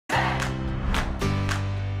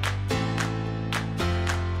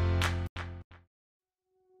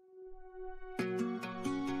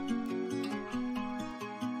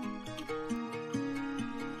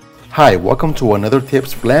Hi, welcome to another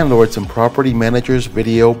Tips for Landlords and Property Managers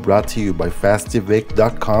video brought to you by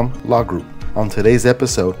fastevict.com Law Group. On today's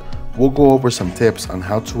episode, we'll go over some tips on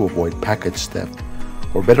how to avoid package theft,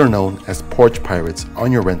 or better known as porch pirates,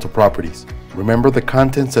 on your rental properties. Remember, the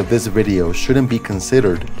contents of this video shouldn't be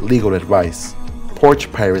considered legal advice. Porch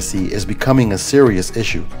piracy is becoming a serious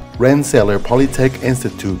issue. Rensselaer Polytech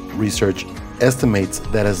Institute research estimates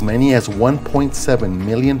that as many as 1.7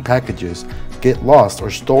 million packages get lost or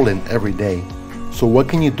stolen every day. So what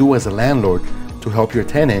can you do as a landlord to help your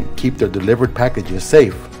tenant keep their delivered packages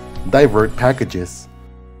safe? Divert packages.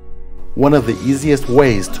 One of the easiest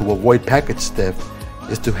ways to avoid package theft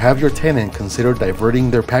is to have your tenant consider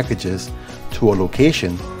diverting their packages to a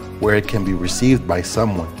location where it can be received by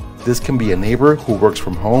someone. This can be a neighbor who works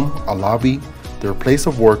from home, a lobby, their place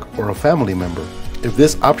of work, or a family member. If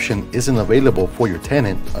this option isn't available for your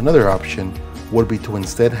tenant, another option would be to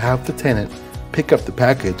instead have the tenant pick up the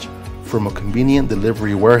package from a convenient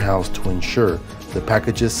delivery warehouse to ensure the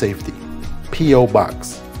package's safety. P.O.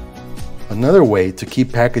 Box. Another way to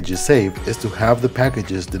keep packages safe is to have the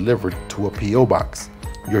packages delivered to a P.O. box.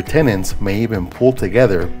 Your tenants may even pull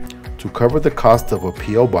together to cover the cost of a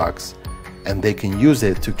P.O. box, and they can use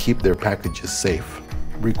it to keep their packages safe.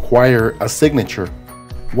 Require a signature.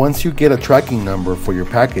 Once you get a tracking number for your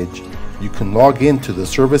package, you can log into the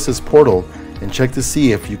services portal and check to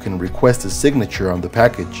see if you can request a signature on the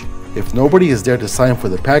package. If nobody is there to sign for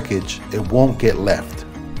the package, it won't get left.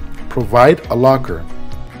 Provide a locker.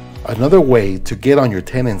 Another way to get on your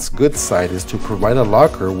tenant's good side is to provide a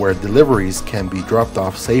locker where deliveries can be dropped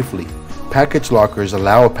off safely. Package lockers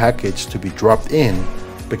allow a package to be dropped in,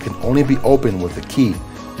 but can only be opened with a key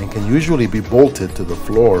and can usually be bolted to the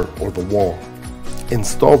floor or the wall.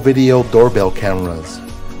 Install video doorbell cameras.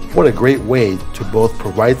 What a great way to both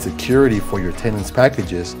provide security for your tenants'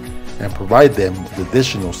 packages and provide them with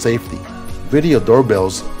additional safety. Video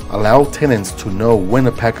doorbells allow tenants to know when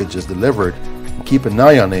a package is delivered and keep an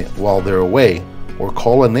eye on it while they're away, or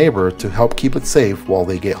call a neighbor to help keep it safe while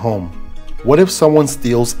they get home. What if someone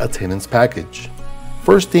steals a tenant's package?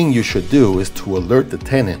 First thing you should do is to alert the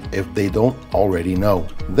tenant if they don't already know.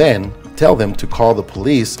 Then, tell them to call the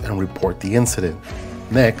police and report the incident.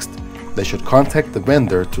 Next, they should contact the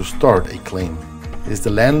vendor to start a claim. Is the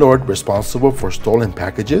landlord responsible for stolen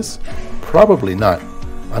packages? Probably not,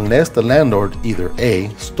 unless the landlord either A,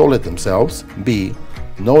 stole it themselves, B,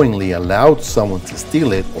 knowingly allowed someone to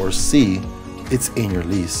steal it, or C, it's in your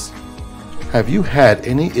lease. Have you had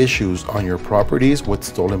any issues on your properties with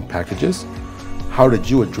stolen packages? How did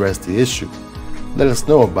you address the issue? Let us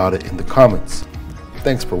know about it in the comments.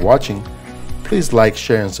 Thanks for watching. Please like,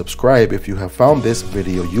 share, and subscribe if you have found this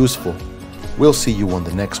video useful. We'll see you on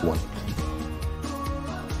the next one.